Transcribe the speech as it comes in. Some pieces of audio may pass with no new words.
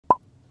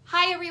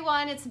Hi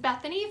everyone, it's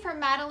Bethany from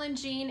Madeline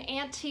Jean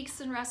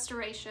Antiques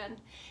Restoration.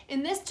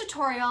 In this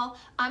tutorial,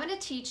 I'm going to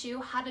teach you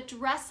how to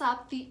dress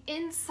up the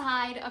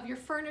inside of your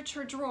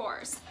furniture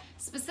drawers,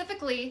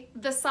 specifically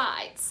the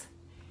sides.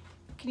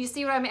 Can you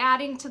see what I'm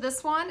adding to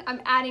this one?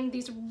 I'm adding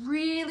these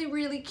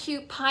really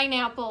cute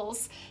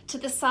pineapples to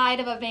the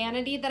side of a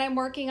vanity that I'm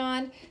working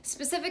on.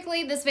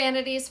 Specifically, this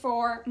vanity is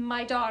for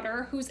my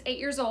daughter, who's 8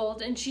 years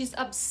old, and she's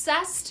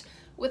obsessed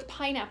with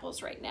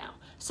pineapples right now.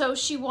 So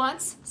she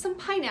wants some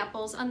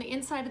pineapples on the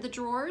inside of the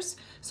drawers.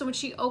 So when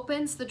she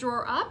opens the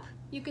drawer up,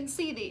 you can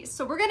see these.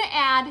 So we're gonna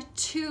add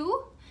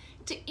 2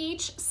 to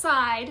each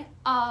side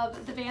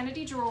of the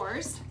vanity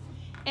drawers.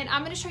 And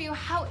I'm gonna show you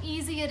how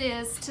easy it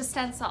is to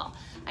stencil.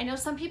 I know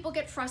some people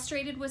get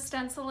frustrated with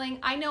stenciling.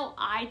 I know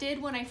I did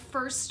when I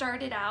first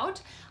started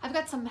out. I've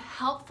got some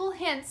helpful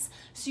hints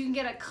so you can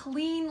get a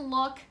clean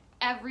look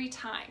every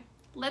time.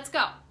 Let's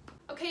go.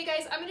 Okay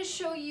guys, I'm going to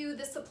show you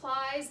the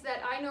supplies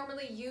that I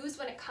normally use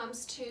when it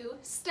comes to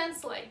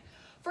stenciling.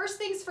 First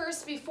things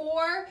first,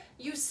 before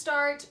you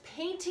start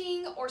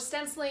painting or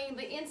stenciling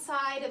the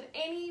inside of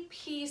any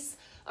piece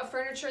of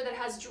furniture that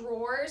has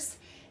drawers,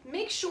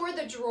 make sure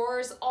the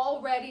drawers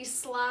already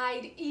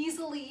slide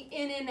easily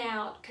in and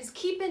out, because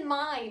keep in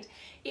mind,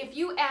 if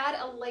you add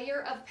a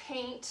layer of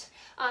paint,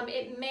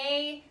 it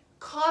may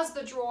cause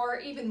the drawer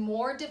even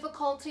more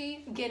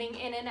difficulty getting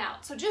in and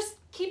out. So just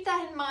keep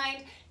that in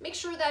mind. Make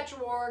sure that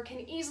drawer can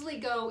easily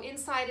go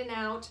inside and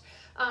out,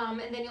 and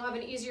then you'll have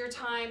an easier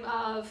time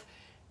of,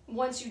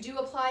 once you do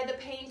apply the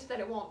paint, that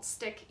it won't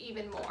stick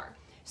even more.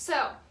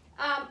 So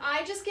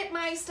I just get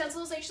my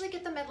stencils. I usually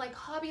get them at like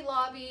Hobby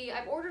Lobby.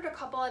 I've ordered a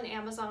couple on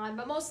Amazon,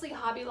 but mostly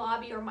Hobby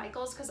Lobby or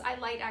Michael's, because I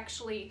like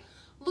actually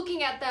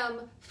looking at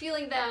them,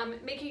 feeling them,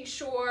 making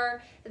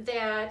sure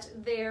that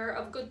they're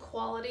of good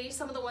quality.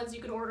 Some of the ones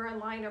you can order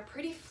online are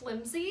pretty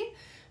flimsy.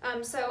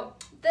 So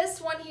this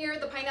one here,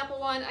 the pineapple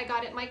one, I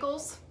got at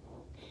Michael's.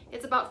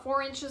 It's about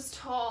 4 inches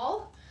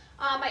tall.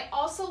 I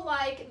also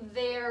like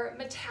their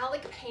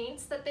metallic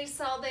paints that they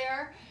sell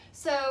there.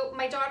 So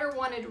my daughter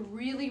wanted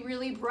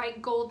really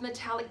bright gold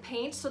metallic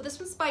paint. So this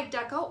one's by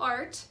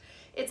DECOART.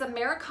 It's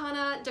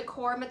Americana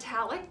Decor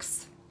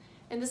Metallics.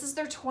 And this is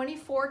their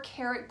 24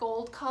 karat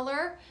gold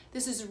color.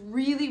 This is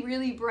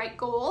really bright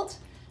gold.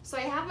 So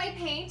I have my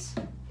paint.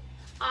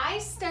 I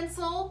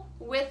stencil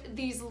with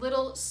these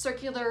little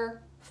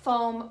circular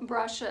foam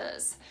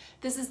brushes.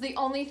 This is the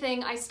only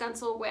thing I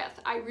stencil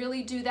with. I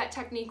really do that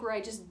technique where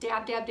I just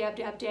dab.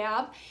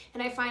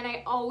 And I find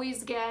I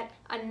always get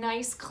a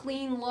nice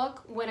clean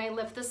look when I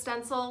lift the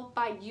stencil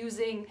by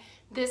using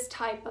this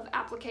type of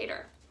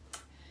applicator.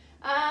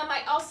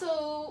 I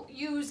also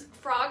use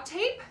frog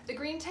tape, the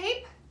green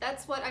tape.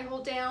 That's what I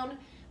hold down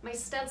my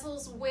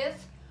stencils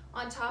with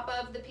on top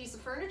of the piece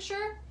of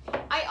furniture.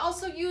 I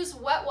also use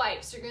wet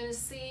wipes. You're gonna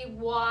see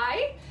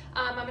why.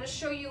 I'm gonna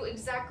show you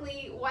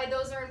exactly why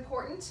those are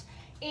important.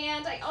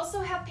 And I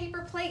also have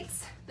paper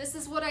plates. This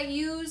is what I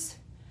use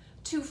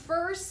to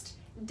first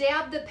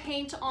dab the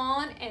paint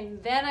on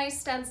and then I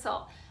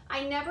stencil.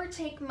 I never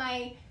take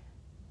my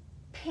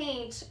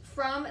paint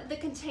from the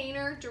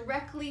container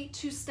directly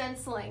to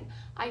stenciling.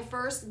 I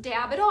first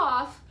dab it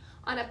off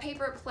on a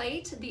paper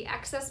plate, the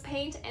excess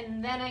paint,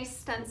 and then I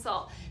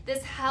stencil.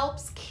 This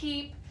helps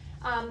keep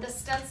the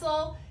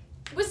stencil.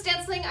 With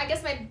stenciling, I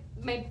guess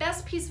my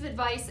best piece of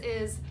advice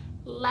is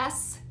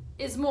less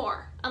is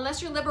more.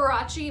 Unless you're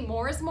Liberace,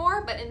 more is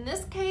more, but in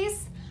this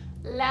case,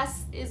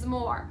 less is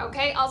more,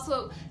 okay?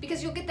 Also,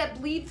 because you'll get that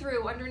bleed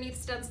through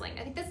underneath stenciling.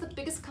 I think that's the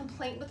biggest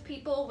complaint with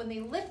people when they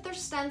lift their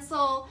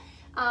stencil.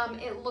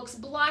 It looks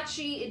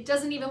blotchy. It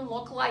doesn't even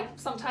look like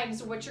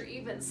sometimes what you're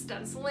even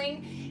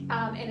stenciling,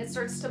 and it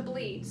starts to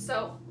bleed.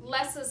 So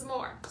less is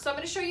more. So I'm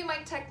going to show you my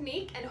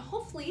technique, and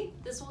hopefully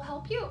this will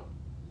help you.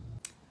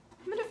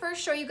 I'm going to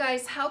first show you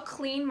guys how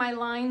clean my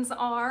lines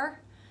are.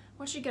 I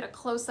want you to get a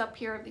close-up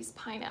here of these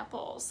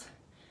pineapples.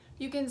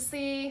 You can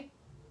see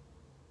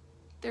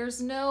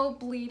there's no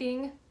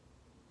bleeding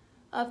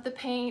of the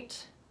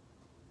paint.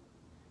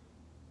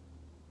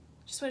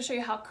 Just want to show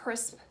you how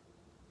crisp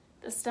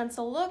the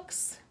stencil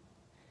looks,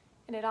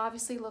 and it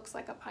obviously looks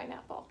like a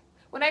pineapple.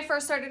 When I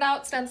first started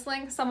out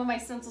stenciling, some of my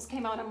stencils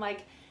came out, I'm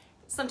like,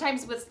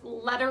 sometimes with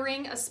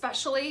lettering,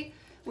 especially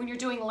when you're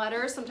doing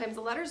letters, sometimes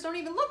the letters don't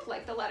even look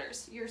like the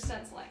letters you're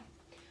stenciling.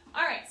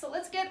 All right, so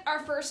let's get our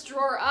first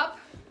drawer up.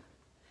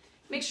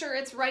 Make sure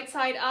it's right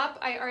side up.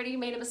 I already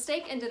made a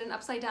mistake and did an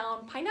upside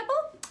down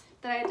pineapple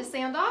that I had to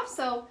sand off,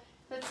 so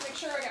let's make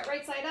sure I got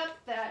right side up.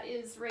 That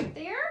is right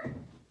there.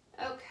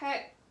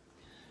 Okay.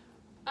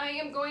 I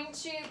am going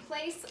to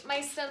place my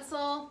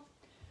stencil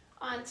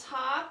on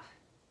top.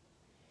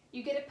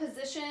 You get it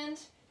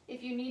positioned.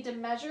 If you need to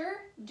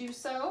measure, do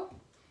so.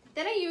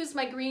 Then I use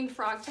my green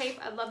frog tape.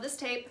 I love this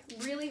tape.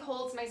 Really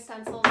holds my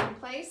stencils in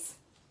place.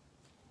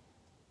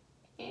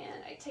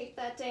 And I tape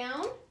that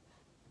down.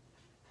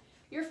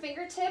 Your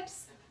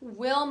fingertips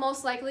will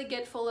most likely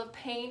get full of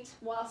paint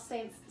while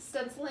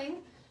stenciling,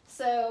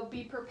 so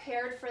be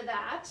prepared for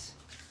that.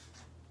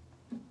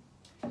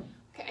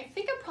 Okay, I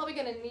think I'm probably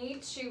going to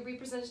need to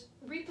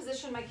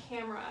reposition my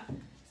camera.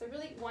 because I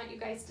really want you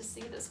guys to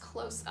see this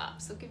close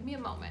up, so give me a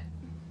moment.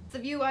 It's the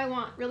view I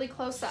want, really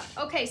close up.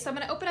 Okay, so I'm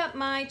gonna open up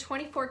my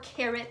 24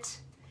 karat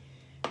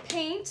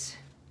paint.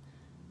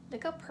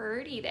 Look how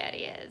pretty that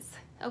is.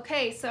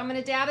 Okay, so I'm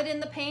gonna dab it in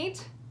the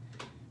paint.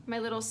 My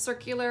little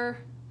circular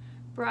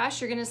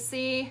brush, you're gonna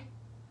see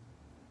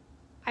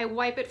I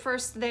wipe it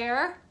first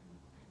there.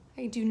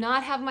 I do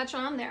not have much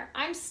on there.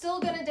 I'm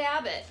still gonna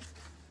dab it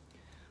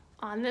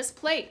on this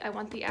plate. I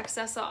want the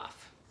excess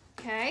off,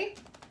 okay?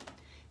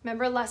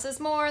 Remember, less is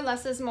more,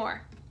 less is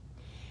more.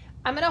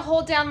 I'm gonna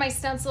hold down my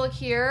stencil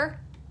here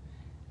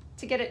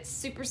to get it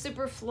super,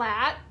 super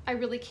flat. I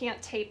really can't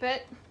tape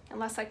it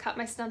unless I cut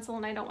my stencil,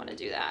 and I don't wanna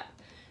do that.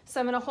 So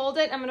I'm gonna hold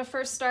it. I'm gonna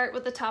first start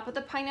with the top of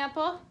the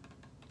pineapple,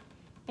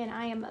 and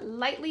I am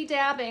lightly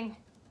dabbing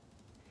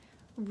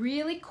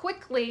really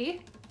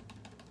quickly.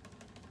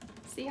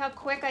 See how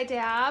quick I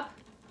dab?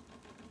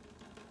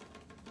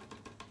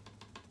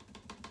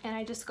 And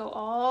I just go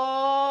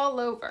all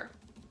over.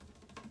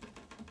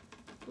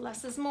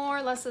 Less is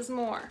more, less is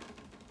more.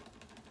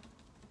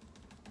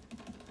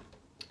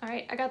 All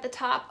right, I got the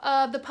top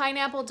of the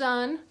pineapple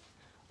done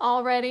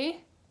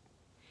already.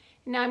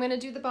 Now I'm gonna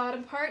do the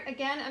bottom part.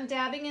 Again, I'm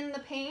dabbing in the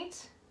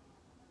paint,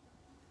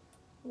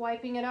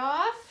 wiping it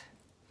off,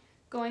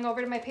 going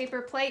over to my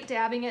paper plate,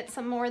 dabbing it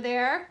some more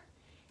there,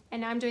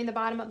 and now I'm doing the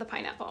bottom of the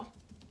pineapple.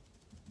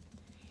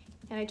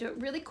 And I do it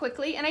really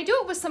quickly, and I do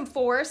it with some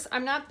force.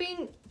 I'm not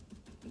being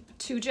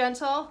too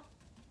gentle.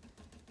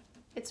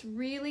 It's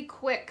really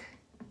quick,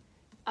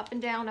 up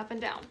and down, up and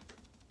down.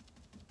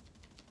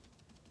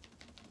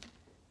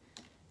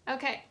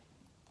 Okay,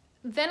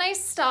 then I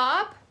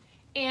stop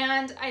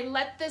and I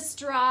let this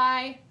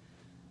dry,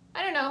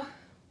 I don't know,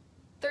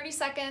 30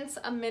 seconds,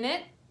 a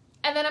minute,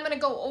 and then I'm gonna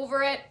go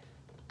over it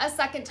a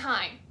second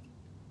time.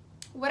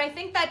 What I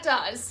think that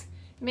does,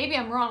 maybe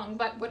I'm wrong,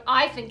 but what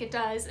I think it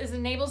does is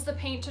enables the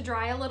paint to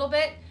dry a little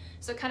bit,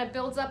 so it kind of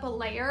builds up a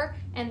layer,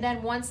 and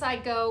then once I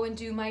go and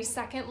do my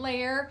second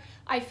layer,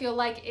 I feel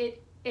like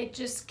it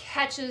just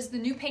catches, the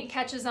new paint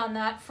catches on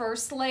that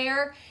first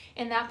layer,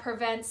 and that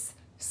prevents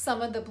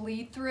some of the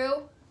bleed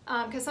through.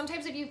 Because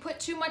sometimes if you put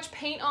too much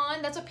paint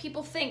on, that's what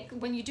people think.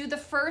 When you do the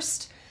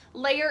first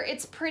layer,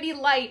 it's pretty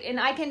light, and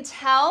I can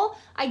tell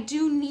I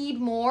do need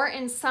more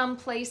in some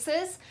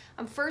places.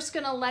 I'm first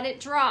gonna let it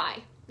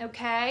dry,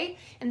 okay?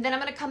 And then I'm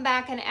gonna come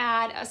back and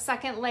add a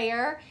second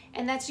layer,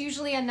 and that's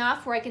usually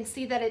enough where I can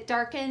see that it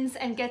darkens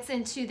and gets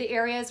into the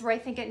areas where I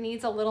think it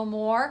needs a little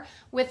more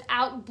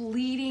without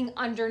bleeding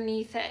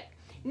underneath it.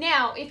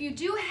 Now, if you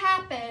do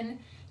happen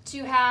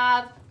to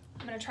have,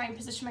 I'm gonna try and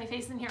position my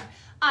face in here.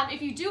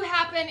 If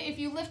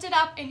you lift it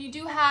up and you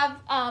do have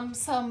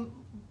some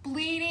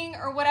bleeding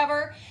or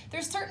whatever,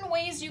 there's certain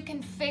ways you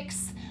can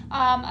fix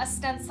a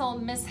stencil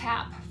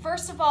mishap.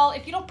 First of all,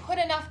 if you don't put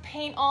enough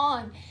paint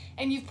on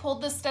and you've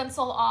pulled the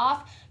stencil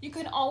off, you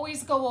can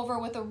always go over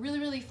with a really,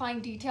 really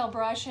fine detail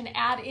brush and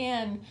add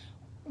in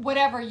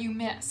whatever you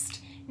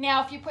missed.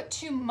 Now, if you put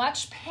too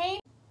much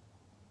paint,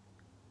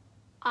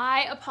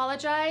 I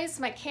apologize,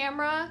 my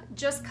camera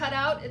just cut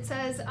out. It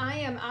says I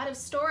am out of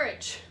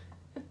storage.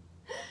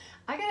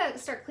 I gotta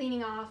start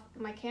cleaning off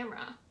my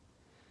camera,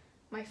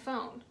 my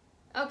phone.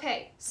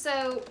 Okay,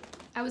 so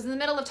I was in the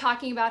middle of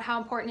talking about how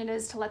important it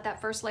is to let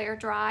that first layer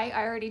dry.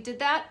 I already did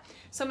that.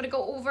 So I'm gonna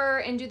go over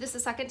and do this a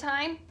second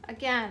time.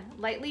 Again,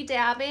 lightly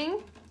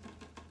dabbing,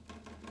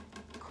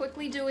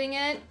 quickly doing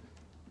it.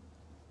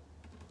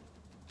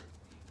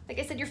 Like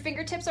I said, your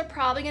fingertips are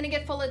probably gonna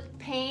get full of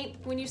paint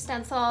when you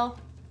stencil.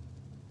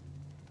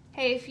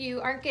 Hey, if you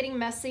aren't getting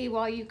messy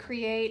while you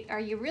create, are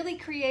you really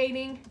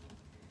creating?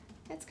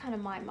 That's kind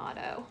of my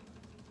motto.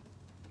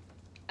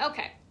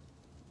 Okay,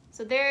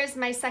 so there's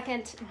my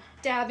second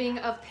dabbing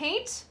of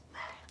paint.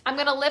 I'm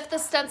gonna lift the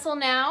stencil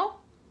now.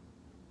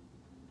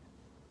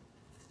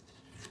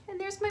 And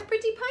there's my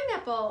pretty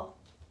pineapple.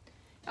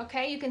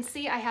 Okay, you can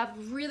see I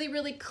have really,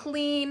 really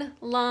clean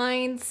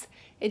lines.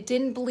 It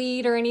didn't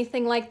bleed or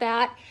anything like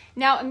that.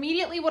 Now,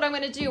 immediately what I'm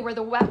gonna do, where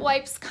the wet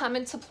wipes come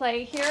into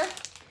play here,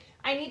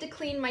 I need to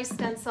clean my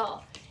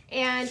stencil.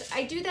 And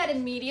I do that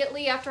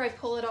immediately after I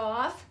pull it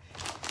off.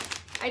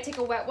 I take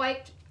a wet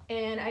wipe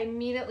and I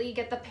immediately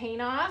get the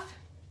paint off.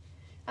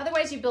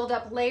 Otherwise you build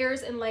up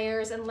layers and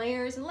layers and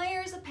layers and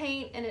layers of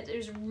paint, and it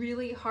is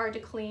really hard to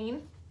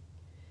clean.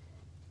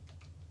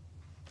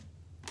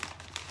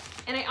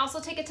 And I also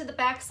take it to the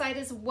back side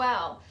as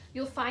well.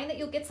 You'll find that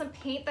you'll get some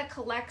paint that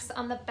collects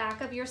on the back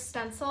of your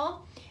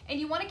stencil, and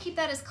you want to keep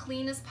that as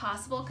clean as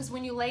possible, because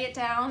when you lay it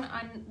down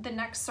on the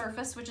next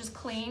surface, which is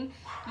clean,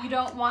 you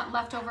don't want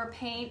leftover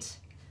paint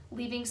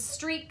leaving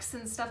streaks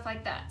and stuff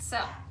like that.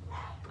 So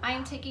I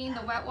am taking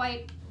the wet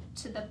wipe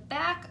to the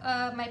back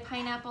of my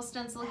pineapple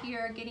stencil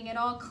here, getting it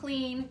all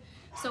clean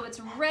so it's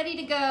ready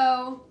to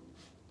go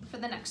for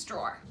the next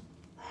drawer.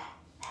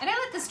 And I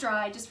let this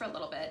dry just for a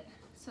little bit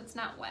so it's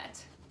not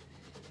wet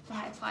when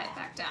I apply it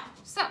back down.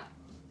 So,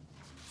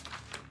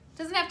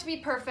 doesn't have to be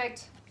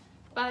perfect,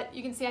 but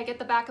you can see I get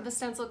the back of the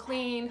stencil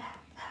clean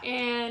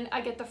and I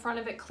get the front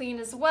of it clean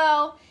as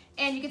well.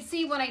 And you can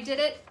see when I did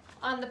it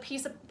on the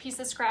piece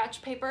of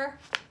scratch paper,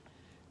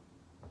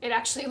 it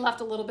actually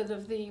left a little bit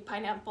of the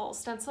pineapple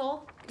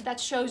stencil. That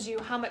shows you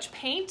how much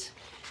paint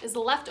is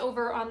left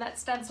over on that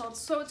stencil.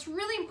 So it's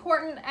really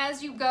important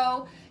as you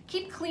go,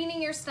 keep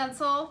cleaning your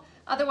stencil.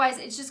 Otherwise,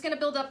 it's just gonna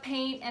build up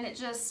paint and it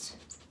just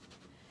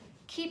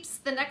keeps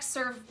the next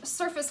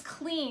surface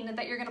clean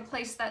that you're gonna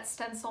place that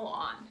stencil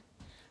on.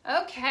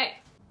 Okay.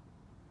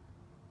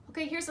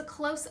 Okay, here's a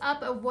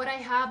close-up of what I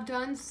have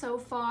done so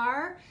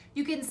far.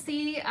 You can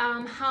see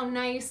how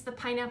nice the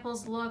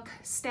pineapples look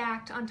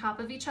stacked on top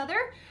of each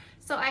other.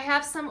 So I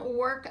have some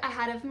work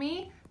ahead of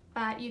me,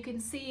 but you can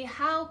see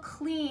how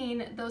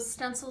clean those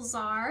stencils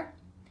are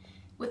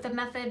with the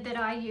method that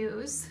I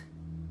use.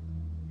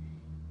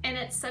 And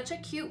it's such a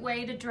cute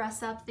way to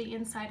dress up the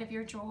inside of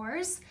your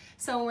drawers.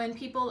 So when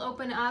people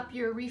open up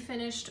your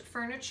refinished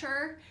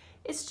furniture,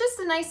 it's just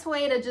a nice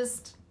way to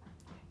just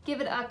give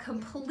it a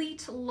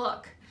complete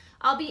look.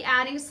 I'll be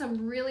adding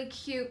some really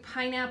cute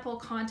pineapple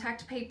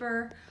contact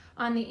paper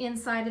on the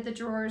inside of the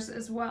drawers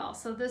as well.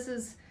 So this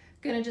is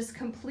gonna just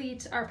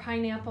complete our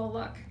pineapple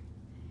look.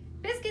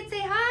 Biscuit,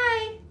 say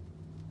hi.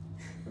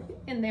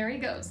 And there he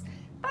goes.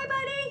 Bye,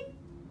 buddy.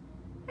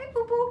 Hi,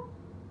 poo-poo.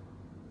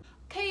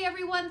 Okay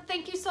everyone,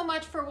 thank you so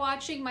much for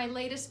watching my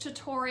latest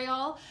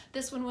tutorial.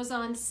 This one was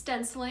on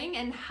stenciling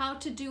and how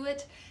to do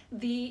it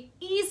the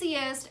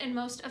easiest and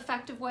most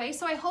effective way.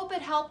 So I hope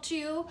it helped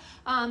you,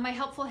 my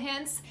helpful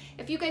hints.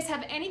 If you guys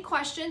have any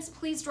questions,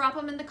 please drop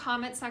them in the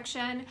comment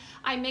section.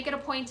 I make it a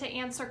point to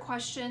answer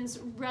questions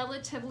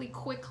relatively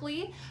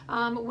quickly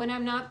when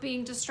I'm not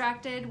being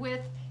distracted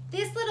with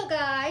this little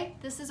guy.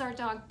 This is our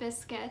dog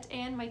Biscuit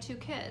and my 2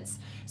 kids.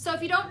 So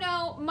if you don't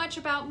know much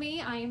about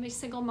me, I am a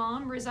single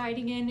mom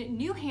residing in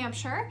New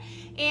Hampshire,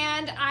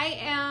 and I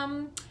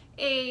am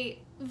a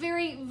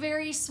very,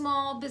 very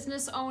small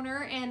business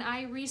owner, and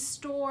I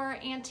restore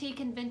antique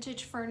and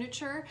vintage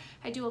furniture.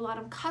 I do a lot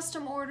of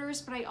custom orders,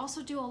 but I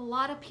also do a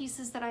lot of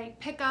pieces that I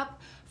pick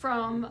up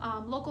from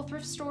local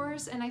thrift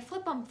stores and I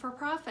flip them for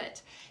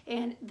profit.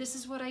 And this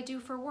is what I do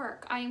for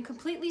work. I am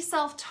completely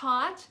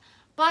self-taught,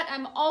 but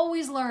I'm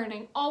always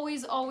learning,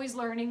 always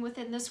learning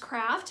within this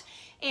craft.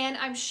 And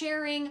I'm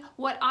sharing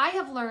what I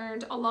have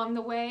learned along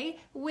the way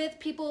with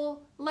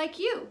people like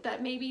you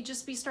that maybe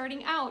just be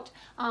starting out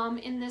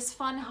in this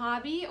fun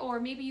hobby, or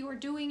maybe you are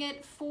doing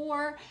it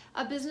for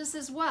a business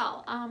as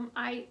well.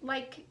 I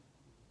like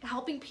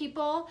helping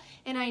people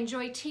and I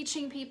enjoy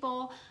teaching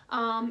people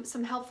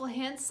some helpful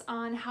hints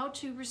on how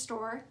to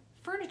restore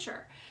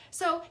furniture.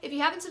 So if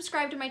you haven't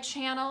subscribed to my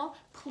channel,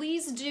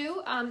 please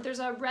do. There's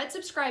a red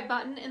subscribe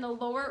button in the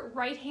lower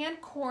right hand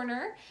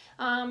corner.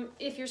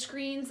 If your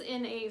screen's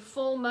in a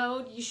full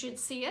mode, you should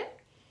see it.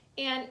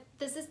 And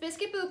this is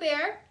Biscuit Boo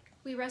Bear.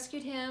 We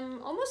rescued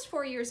him almost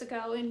 4 years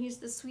ago, and he's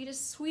the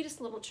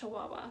sweetest little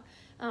chihuahua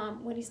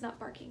when he's not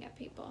barking at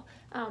people.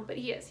 But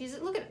he is.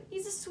 Look at him.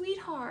 He's a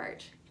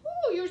sweetheart.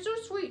 Oh, you're so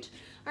sweet.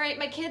 All right,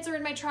 my kids are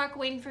in my truck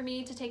waiting for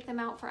me to take them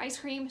out for ice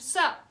cream.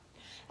 So,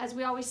 as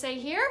we always say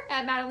here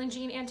at Madeline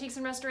Jean Antiques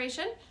and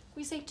Restoration,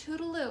 we say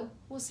toodaloo.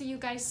 We'll see you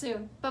guys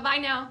soon. Bye-bye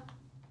now.